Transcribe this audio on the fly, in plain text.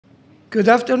Good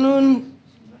afternoon.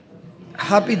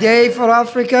 Happy day for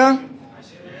Africa.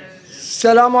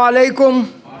 Assalamu alaikum.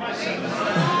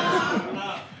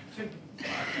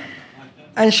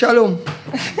 And shalom.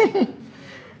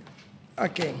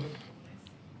 Okay.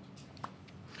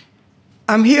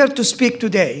 I'm here to speak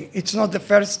today. It's not the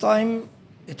first time.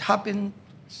 It happened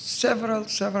several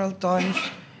times.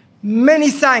 Many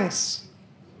thanks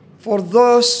for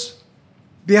those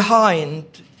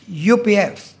behind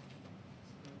UPF.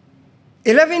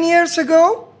 11 years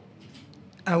ago,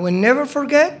 I will never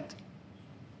forget,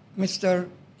 Mr.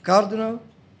 Cardinal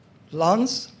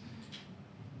Lance,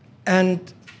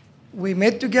 and we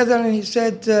met together and he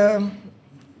said,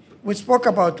 we spoke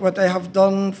about what I have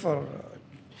done for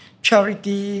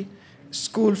charity,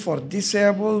 school for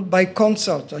disabled, by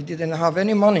concert. I didn't have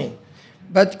any money,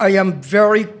 but I am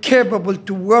very capable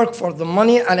to work for the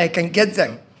money and I can get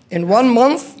them. In 1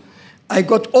 month, I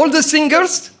got all the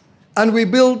singers and we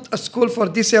built a school for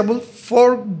disabled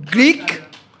for Greek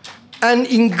and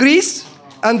in Greece,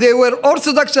 and they were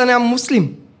Orthodox and I'm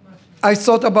Muslim. I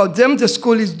thought about them. The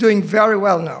school is doing very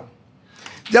well now.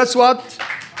 That's what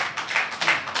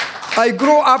I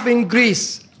grew up in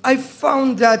Greece. I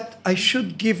found that I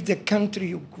should give the country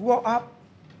you grow up,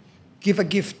 give a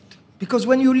gift. Because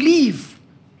when you leave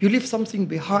something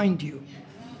behind you.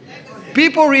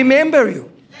 People remember you.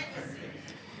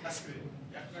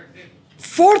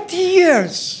 40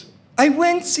 years. I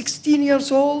went 16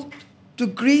 years old to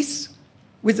Greece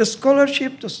with a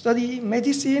scholarship to study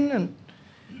medicine and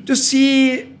to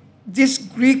see this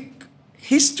Greek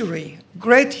history,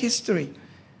 great history.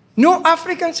 No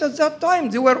Africans at that time.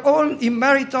 They were all in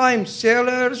maritime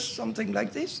sailors, something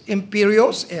like this, in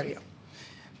Piraeus area.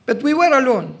 But we were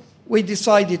alone. We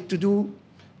decided to do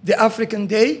the African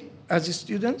Day as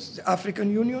students, the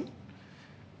African Union.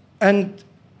 And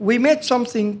we made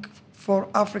something for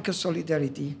Africa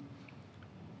Solidarity.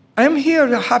 I'm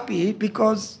here happy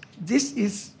because this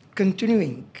is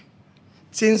continuing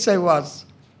since I was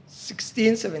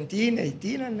 16, 17,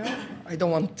 18, and now I don't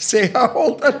want to say how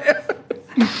old I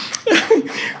am.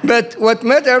 But what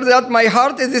matters is that my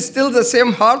heart is still the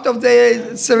same heart of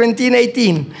the 17,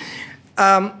 18.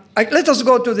 Let us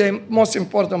go to the most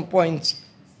important points.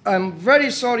 I'm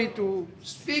very sorry to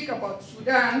speak about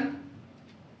Sudan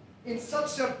in such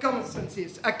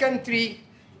circumstances, a country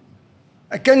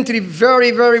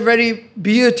very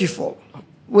beautiful,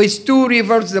 with 2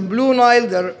 rivers, the Blue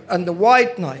Nile and the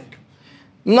White Nile.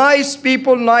 Nice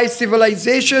people, nice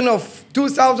civilization of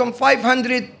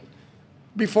 2,500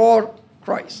 before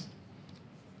Christ.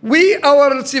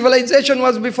 Our civilization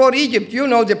was before Egypt. You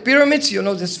know the pyramids, you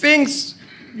know the Sphinx,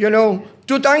 you know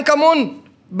Tutankhamun.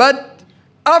 But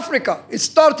Africa, it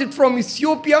started from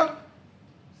Ethiopia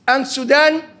and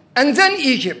Sudan and then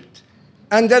Egypt.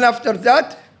 And then after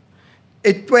that,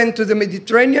 it went to the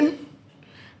Mediterranean.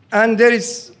 And there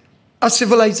is a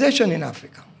civilization in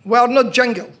Africa. We are not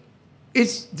jungle.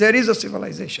 There is a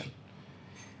civilization.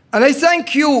 And I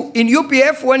thank you in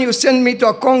UPF when you sent me to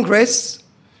a congress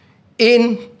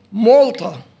in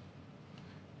Malta.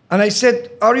 And I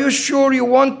said, are you sure you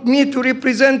want me to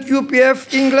represent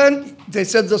UPF England? They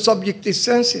said the subject is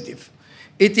sensitive.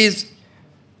 It is,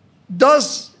 do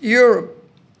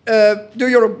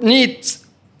Europe need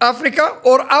Africa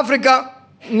or Africa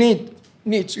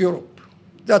needs Europe?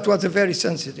 That was a very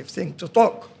sensitive thing to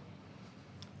talk.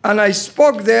 And I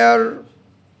spoke there,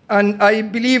 and I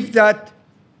believe that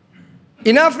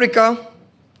in Africa,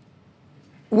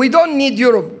 we don't need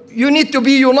Europe. You need to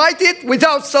be united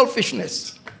without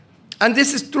selfishness. And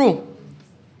this is true.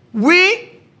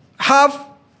 We have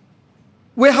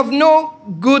no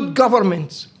good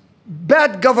governments,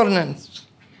 bad governance.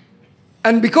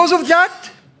 And because of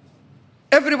that,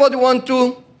 everybody wants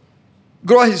to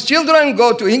grow his children,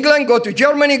 go to England, go to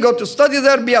Germany, go to study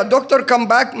there, be a doctor, come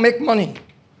back, make money.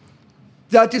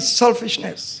 That is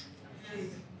selfishness.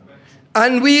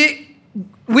 And we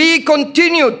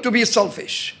continue to be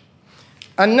selfish.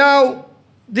 And now,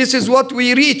 this is what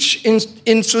we reach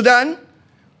in Sudan.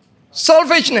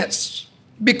 Selfishness,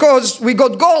 because we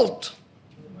got gold.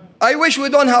 I wish we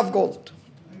don't have gold.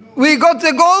 We got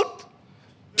the gold,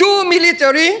 2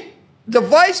 military, the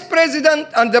vice president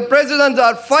and the president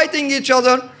are fighting each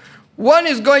other. One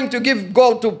is going to give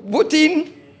gold to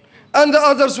Putin, and the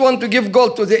others want to give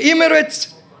gold to the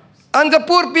Emirates. And the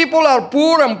poor people are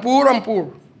poor and poor and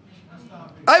poor.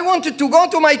 I wanted to go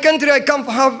to my country. I can't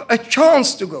have a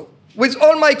chance to go. With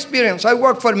all my experience, I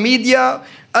work for media,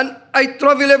 and I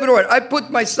travel everywhere. I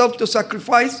put myself to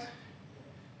sacrifice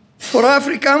for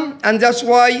Africa, and that's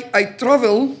why I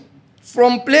travel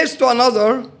from place to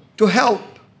another to help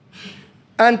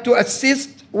and to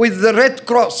assist with the Red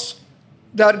Cross.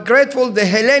 They are grateful, the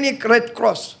Hellenic Red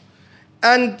Cross.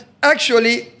 And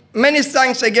actually, many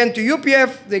thanks again to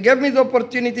UPF. They gave me the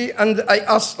opportunity, and I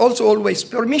asked also always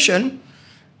permission.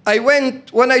 I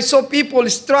went when I saw people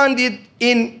stranded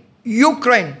in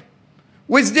Ukraine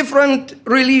with different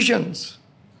religions.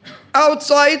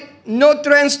 Outside, no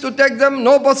trains to take them,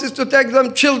 no buses to take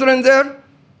them, children there.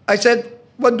 I said,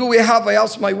 what do we have? I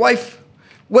asked my wife,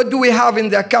 what do we have in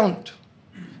the account?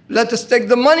 Let us take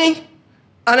the money,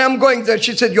 and I'm going there.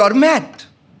 She said, you are mad.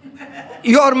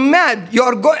 You are mad. You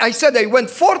are going. I said, I went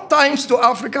 4 times to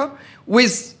Africa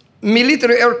with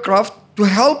military aircraft to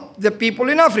help the people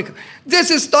in Africa. This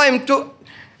is time to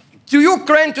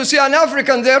Ukraine to see an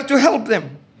African there to help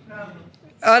them.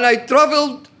 And I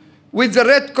traveled with the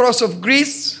Red Cross of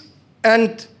Greece,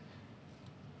 and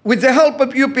with the help of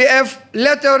UPF,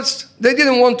 letters, they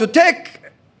didn't want to take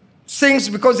things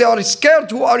because they are scared.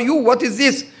 Who are you? What is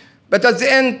this? But at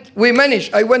the end, we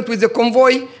managed. I went with the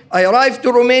convoy. I arrived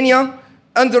to Romania,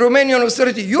 and the Romanian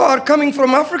authority, you are coming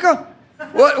from Africa?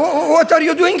 What are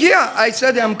you doing here? I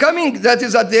said, I'm coming. That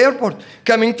is at the airport,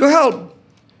 coming to help.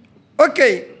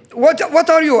 Okay, what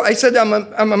are you? I said,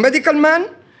 I'm a medical man.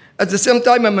 At the same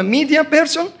time, I'm a media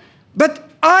person. But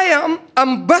I am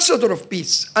ambassador of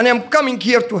peace, and I'm coming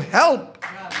here to help.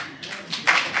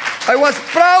 I was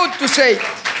proud to say it,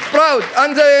 proud.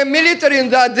 And the military in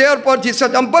the airport, he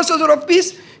said, ambassador of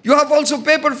peace, you have also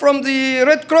paper from the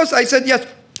Red Cross? I said, yes.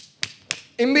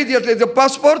 Immediately, the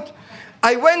passport.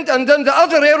 I went, and then the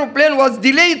other aeroplane was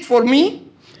delayed for me.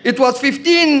 It was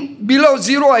 15 below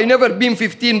zero. I never been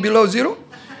 15 below zero.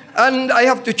 And I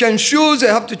have to change shoes, I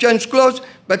have to change clothes.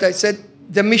 But I said,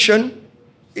 the mission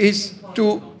is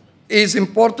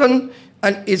important,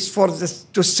 and is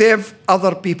to save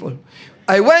other people.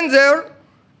 I went there,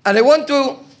 and I want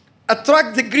to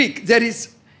attract the Greek. There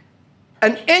is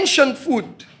an ancient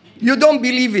food. You don't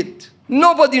believe it.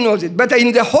 Nobody knows it. But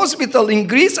in the hospital in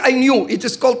Greece, I knew. It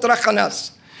is called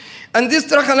trachanas. And this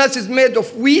trachanas is made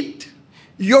of wheat,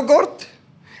 yogurt,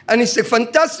 and it's a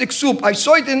fantastic soup. I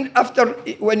saw it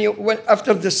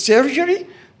after the surgery.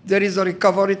 There is a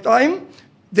recovery time.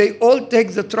 They all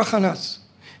take the trachanas.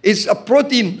 It's a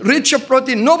protein, rich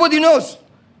protein. Nobody knows.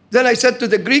 Then I said to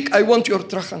the Greek, I want your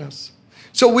trachanas.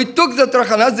 So we took the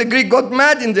trachanas. The Greek got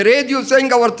mad in the radio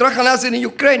saying our trachanas in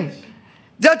Ukraine.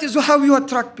 That is how you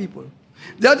attract people.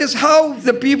 That is how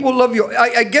the people love you.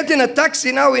 I get in a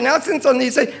taxi now in Athens, and they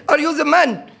say, are you the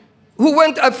man who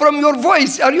went from your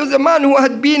voice? Are you the man who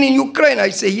had been in Ukraine? I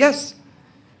say, yes.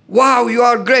 Wow, you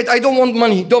are great. I don't want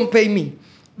money. Don't pay me.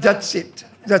 That's it.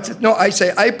 That's it. No, I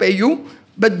say, I pay you,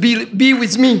 but be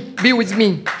with me. Be with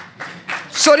me.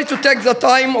 Sorry to take the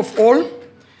time of all.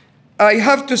 I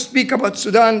have to speak about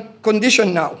Sudan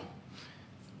condition now.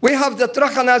 We have the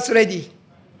trachanas ready,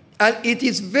 and it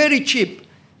is very cheap.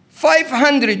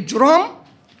 500 drum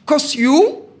costs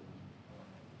you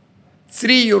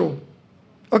 €3.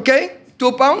 Okay?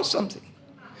 £2, something.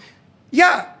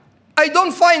 Yeah. I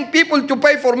don't find people to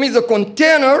pay for me the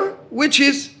container, which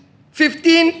is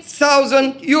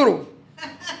 €15,000.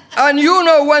 And you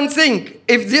know one thing,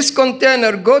 if this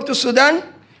container go to Sudan,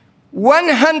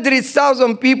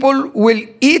 100,000 people will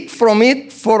eat from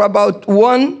it for about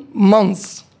 1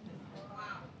 month.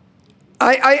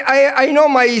 I know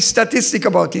my statistic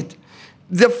about it.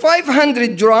 The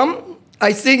 500 drum,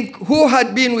 I think, who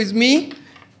had been with me,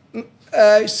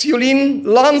 Sulin,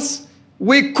 Lance,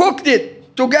 we cooked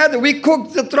it together. We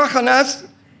cooked the trachanas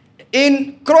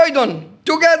in Croydon.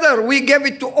 Together, we gave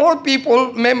it to all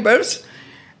people, members,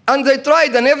 and they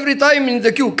tried, and every time in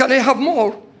the queue, can I have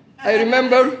more? I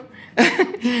remember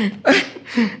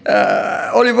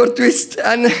Oliver Twist,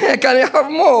 and can I have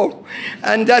more?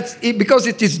 And that's it, because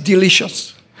it is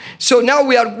delicious. So now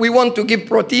we want to give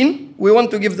protein. We want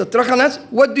to give the trachanas.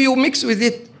 What do you mix with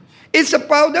it? It's a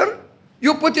powder.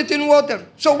 You put it in water.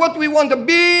 So what we want, a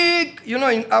big, in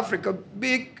Africa,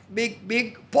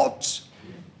 big pots.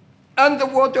 And the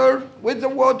water, with the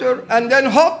water, and then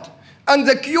hot. And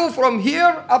the queue from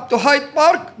here up to Hyde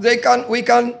Park, we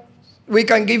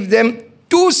can give them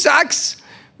 2 sacks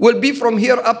will be from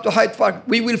here up to Hyde Park.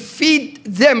 We will feed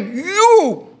them.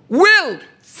 You will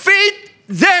feed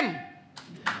them.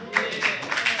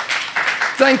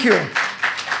 Thank you.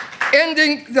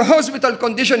 Ending the hospital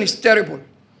condition is terrible.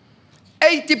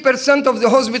 80% of the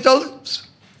hospitals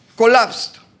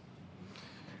collapsed.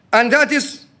 And that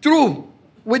is true.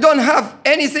 We don't have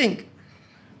anything.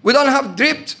 We don't have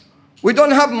drips. We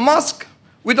don't have masks.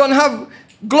 We don't have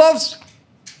gloves.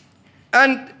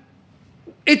 And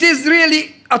it is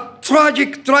really a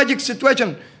tragic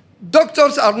situation.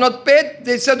 Doctors are not paid.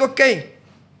 They said, okay,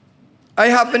 I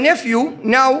have a nephew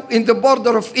now in the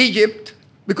border of Egypt,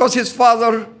 because his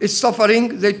father is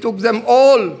suffering. They took them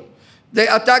all. They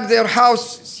attacked their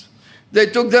houses. They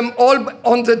took them all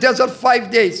on the desert 5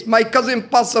 days. My cousin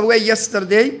passed away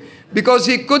yesterday because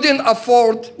he couldn't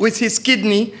afford with his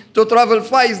kidney to travel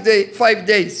 5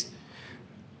 days.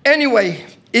 Anyway,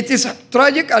 it is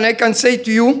tragic, and I can say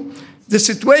to you, the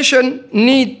situation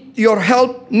needs your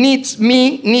help, needs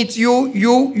me, needs you,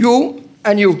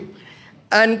 and you.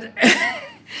 And,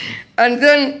 and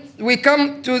then we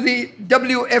come to the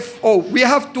WFO. We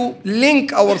have to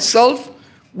link ourselves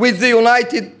with the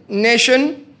United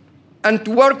Nations and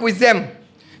to work with them.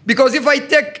 Because if I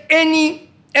take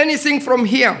anything from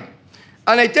here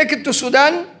and I take it to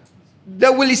Sudan, they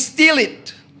will steal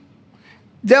it.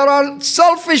 There are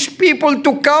selfish people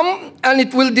to come and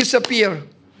it will disappear.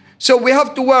 So we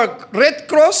have to work. Red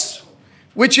Cross,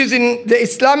 which is in the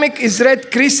Islamic is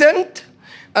Red Crescent,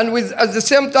 and at the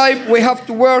same time we have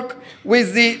to work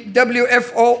with the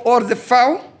WFO or the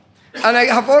FAO. And I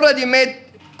have already made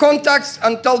contacts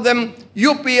and tell them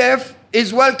UPF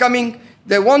is welcoming.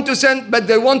 They want to send, but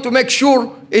they want to make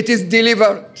sure it is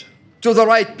delivered to the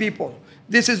right people.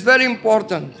 This is very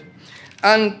important.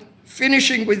 And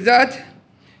finishing with that,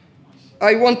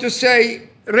 I want to say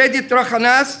ready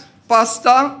trachanas,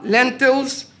 pasta,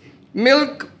 lentils,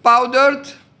 milk powdered,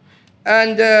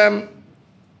 and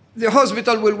the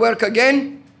hospital will work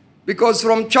again, because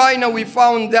from China we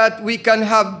found that we can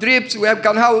have drips, we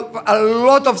can have a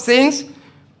lot of things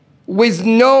with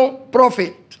no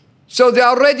profit. So they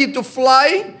are ready to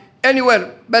fly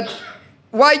anywhere. But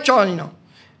why China?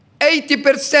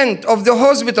 80% of the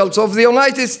hospitals of the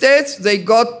United States, they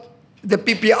got the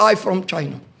PPI from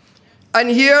China. And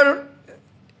here,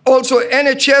 also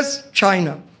NHS,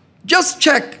 China. Just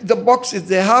check the boxes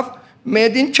they have,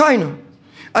 made in China.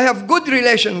 I have good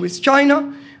relation with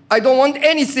China. I don't want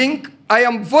anything. I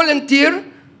am volunteer.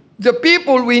 The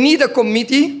people, we need a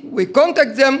committee. We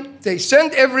contact them. They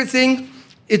send everything.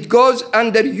 It goes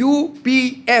under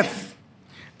UPF.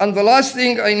 And the last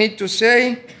thing I need to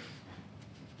say,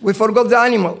 we forgot the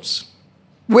animals.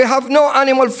 We have no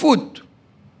animal food.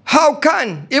 How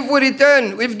can, if we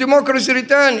return, if democracy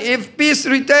return, if peace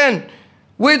return,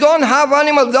 we don't have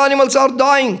animals, the animals are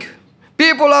dying.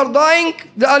 People are dying,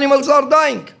 the animals are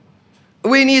dying.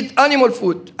 We need animal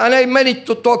food. And I managed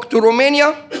to talk to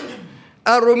Romania,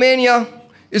 and Romania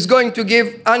is going to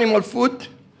give animal food,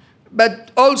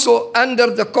 but also under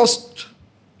the cost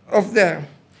of there.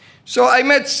 So I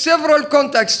made several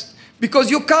contacts, because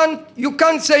you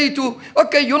can't say to,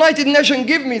 okay, United Nations,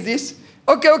 give me this.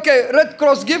 Okay, Red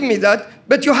Cross, give me that.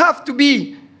 But you have to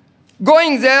be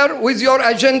going there with your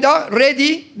agenda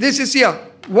ready. This is here.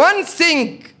 One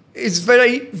thing is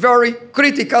very, very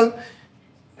critical.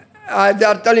 They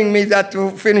are telling me that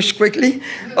to finish quickly.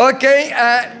 Okay,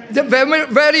 the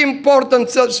very important,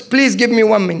 so please give me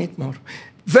 1 minute more.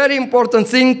 Very important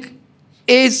thing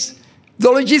is the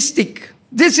logistic.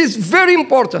 This is very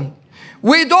important.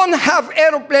 We don't have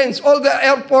airplanes. All the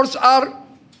airports are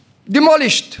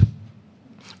demolished.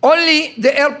 Only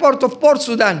the airport of Port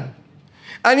Sudan.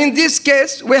 And in this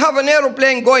case, we have an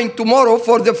airplane going tomorrow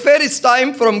for the first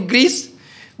time from Greece.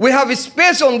 We have a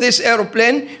space on this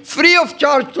airplane, free of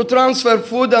charge to transfer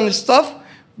food and stuff.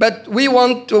 But we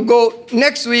want to go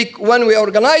next week when we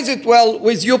organize it well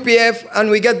with UPF and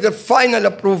we get the final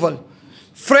approval.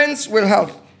 Friends will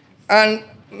help. And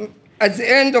at the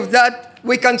end of that,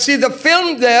 we can see the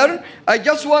film there. I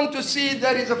just want to see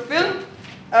there is a film.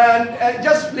 And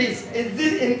just please, it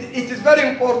is very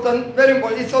important, very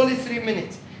important. It's only 3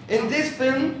 minutes. In this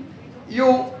film,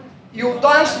 you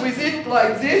dance with it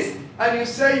like this, and you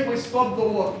say, we stop the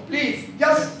war. Please,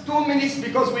 just 2 minutes,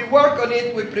 because we work on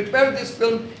it, we prepare this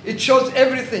film. It shows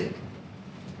everything.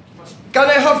 Can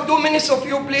I have 2 minutes of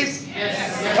you, please?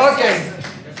 Yes. Okay.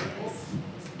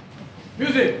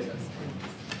 Music.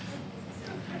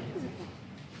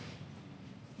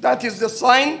 That is the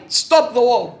sign, stop the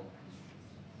war.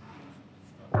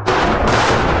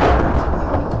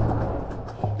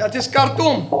 That is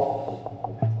Khartoum.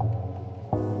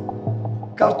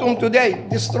 Khartoum today,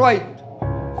 destroyed.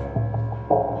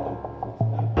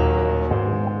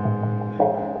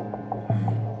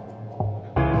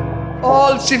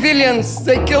 All civilians,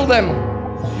 they kill them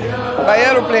by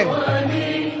aeroplane.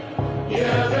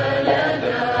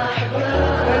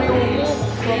 Then you move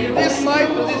from this side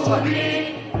to this side.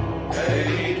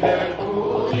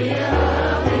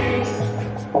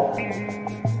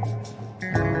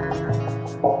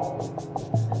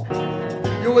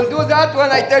 You will do that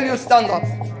when I tell you stand up,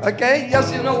 okay?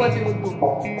 Just you know what you will do.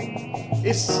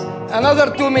 It's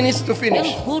another 2 minutes to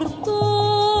finish.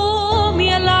 الخرطوم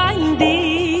يا اللي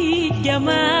عندي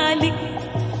جمالك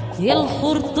يا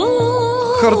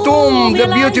الخرطوم Khartoum, the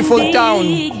beautiful town.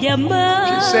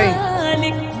 She's saying.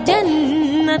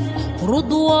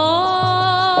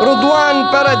 Rudwan,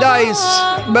 paradise,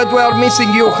 but we are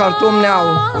missing you, Khartoum, now.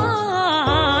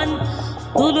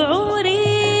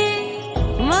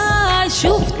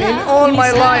 In all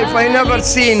my life, I never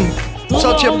seen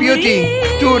such a beauty,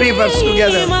 two rivers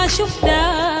together.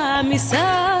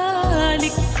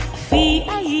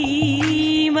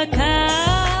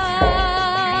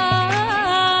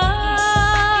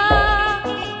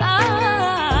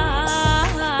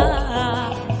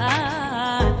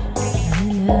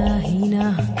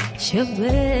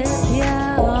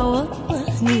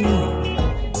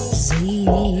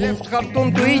 Left Khartoum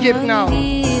to Egypt now.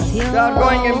 They are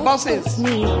going in buses.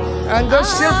 And those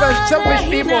selfish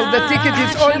people, the ticket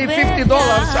is only $50,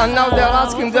 and now they are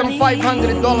asking them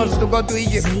 $500 to go to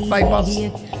Egypt by bus.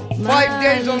 5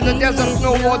 days on the desert,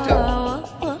 no water.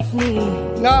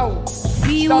 Now,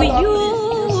 now when you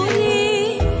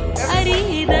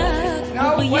sit down,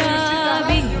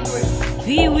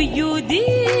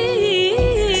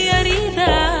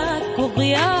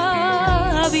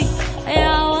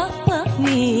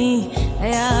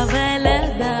 يا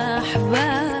بلد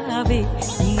أحبابي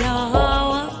يا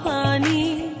وطني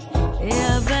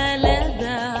يا بلد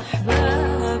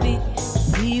أحبابي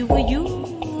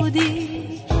بوجودي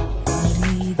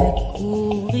أريدك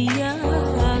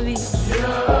وغيابي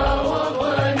يا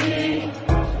وطني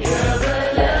يا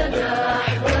بلد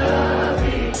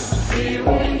أحبابي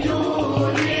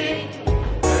بوجودي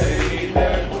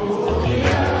أريدك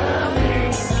وغيابي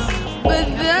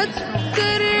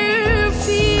بتذكر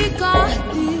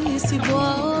عهدي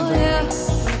سبايا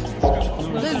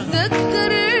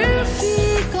بتذكر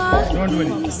فيك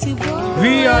عهدي سبايا.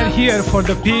 We are here for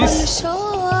the peace.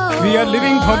 We are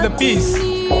living for the peace.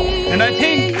 And I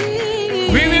think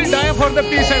we will die for the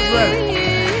peace as well.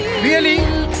 Really?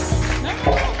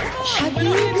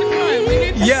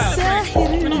 Yeah.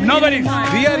 Nobody.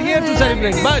 We are here to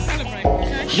celebrate. But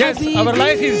yes, our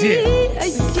life is here.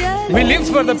 We live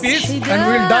for the peace and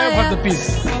we will die for the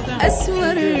peace.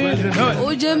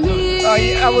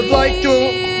 I would like to,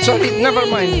 sorry, never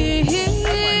mind.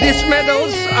 These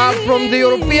medals are from the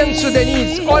European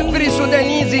Sudanese. Every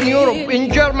Sudanese in Europe,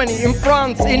 in Germany, in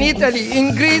France, in Italy,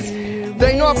 in Greece,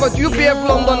 they know about UPF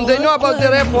London, they know about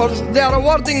their efforts. They are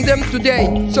awarding them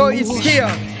today. So it's here.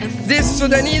 This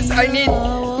Sudanese, I need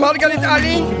Margaret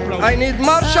Ali, I need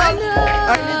Marshall,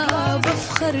 I need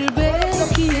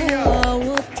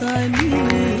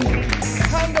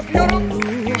hand of Europe,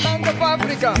 hand of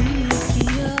Africa.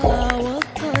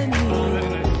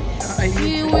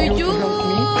 في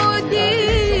وجودي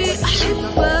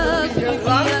أحبك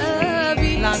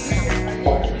وغيابي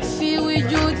في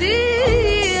وجودي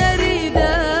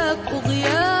أريدك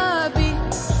وغيابي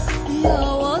يا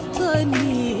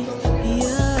وطني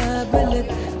يا بلد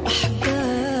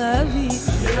أحبابي.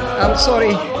 I'm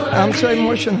sorry, I'm so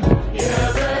emotional.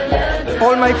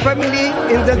 All my family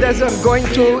in the desert going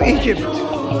to Egypt.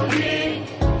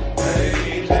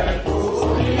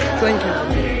 Thank you.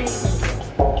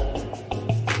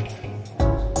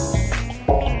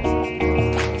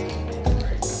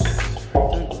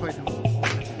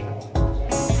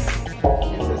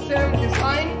 It's the same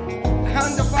design,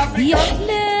 hand of Africa.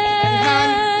 يحلالك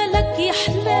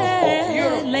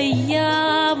يحلال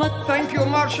أيامك. Thank you,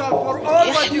 Marshall, for all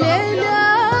what you have done.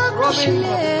 Robin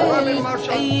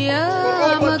Marshall, for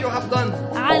all what you have done.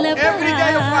 Every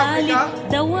day of Africa,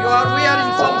 you are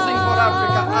wearing something for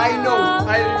Africa. I know,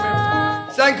 I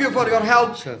remember. Thank you for your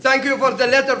help. Thank you for the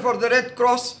letter for the Red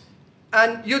Cross.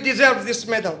 And you deserve this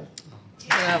medal.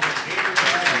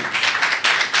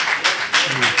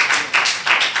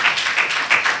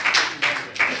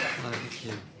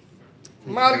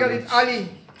 Margaret Ali,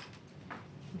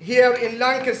 here in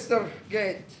Lancaster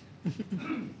Gate.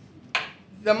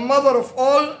 The mother of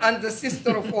all and the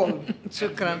sister of all.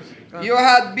 You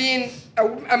had been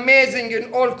amazing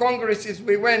in all congresses.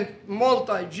 We went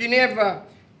Malta, Geneva,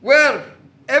 where?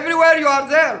 Everywhere you are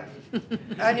there.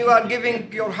 And you are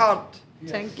giving your heart.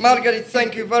 Thank you. Margaret,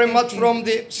 thank you very much from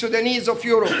the Sudanese of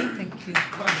Europe. Thank you.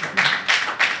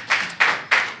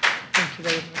 Thank you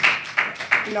very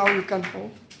much. Now you can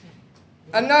hold.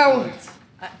 And now,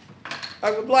 I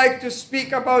would like to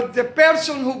speak about the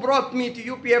person who brought me to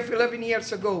UPF 11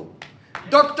 years ago,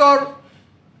 Dr.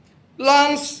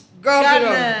 Lance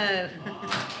Gardiner.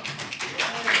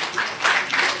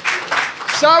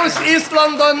 Southeast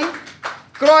London,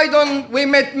 Croydon, we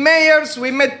met mayors, we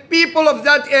met people of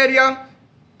that area.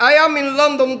 I am in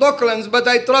London Docklands, but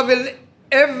I travel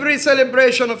every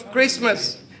celebration of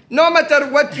Christmas. No matter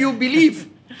what you believe,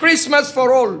 Christmas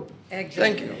for all. Exactly.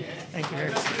 Thank you. Thank you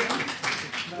very much.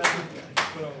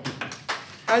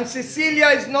 And Cecilia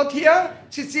is not here.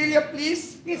 Cecilia,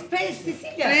 please. Please praise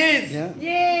Cecilia. Please. Yeah.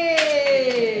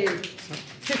 Yay!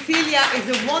 Cecilia is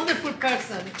a wonderful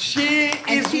person. She And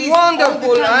is she's wonderful,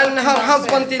 all the time and working her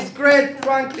downstairs. husband is great,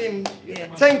 Franklin. Yeah.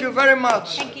 Thank you very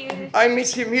much. Thank you. I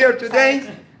miss him here today,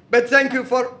 but thank you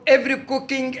for every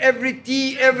cooking, every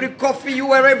tea, every coffee. You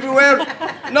were everywhere.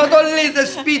 Not only the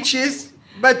speeches,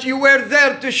 but you were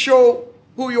there to show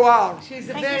who you are. She's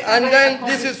a very And very then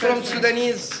this accomplished is from person.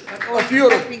 Sudanese All of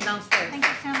Europe. working downstairs. Thank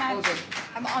you so much.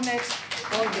 I'm honored.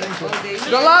 All day, all day.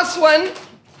 The last one,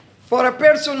 for a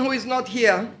person who is not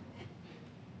here,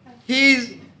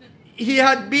 he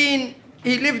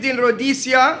lived in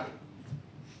Rhodesia,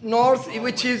 North,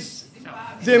 which is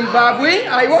Zimbabwe.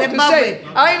 I want to say,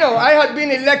 I know, I had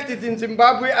been elected in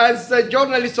Zimbabwe as a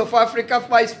journalist of Africa,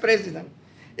 vice president.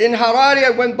 In Harare, I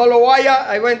went Balowaya,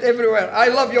 I went everywhere. I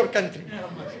love your country.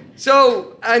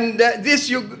 So, and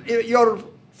your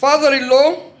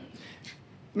father-in-law,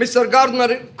 Mr.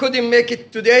 Gardner, couldn't make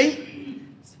it today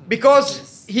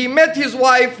because he met his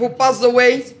wife who passed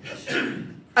away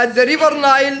at the River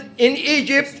Nile in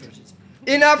Egypt,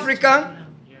 in Africa.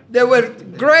 They were a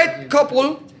great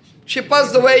couple. She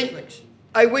passed away.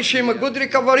 I wish him a good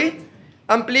recovery.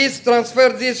 And please transfer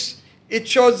this. It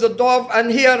shows the dove. And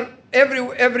here,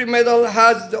 every medal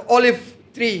has the olive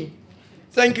tree.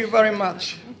 Thank you very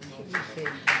much.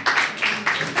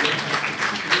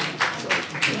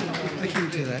 I can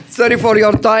do that. Sorry for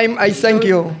your time. I thank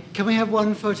you. Can we have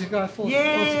one photograph all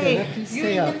Yay! together? Please You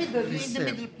stay in up. the middle, you Please in the stay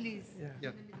up. middle, please.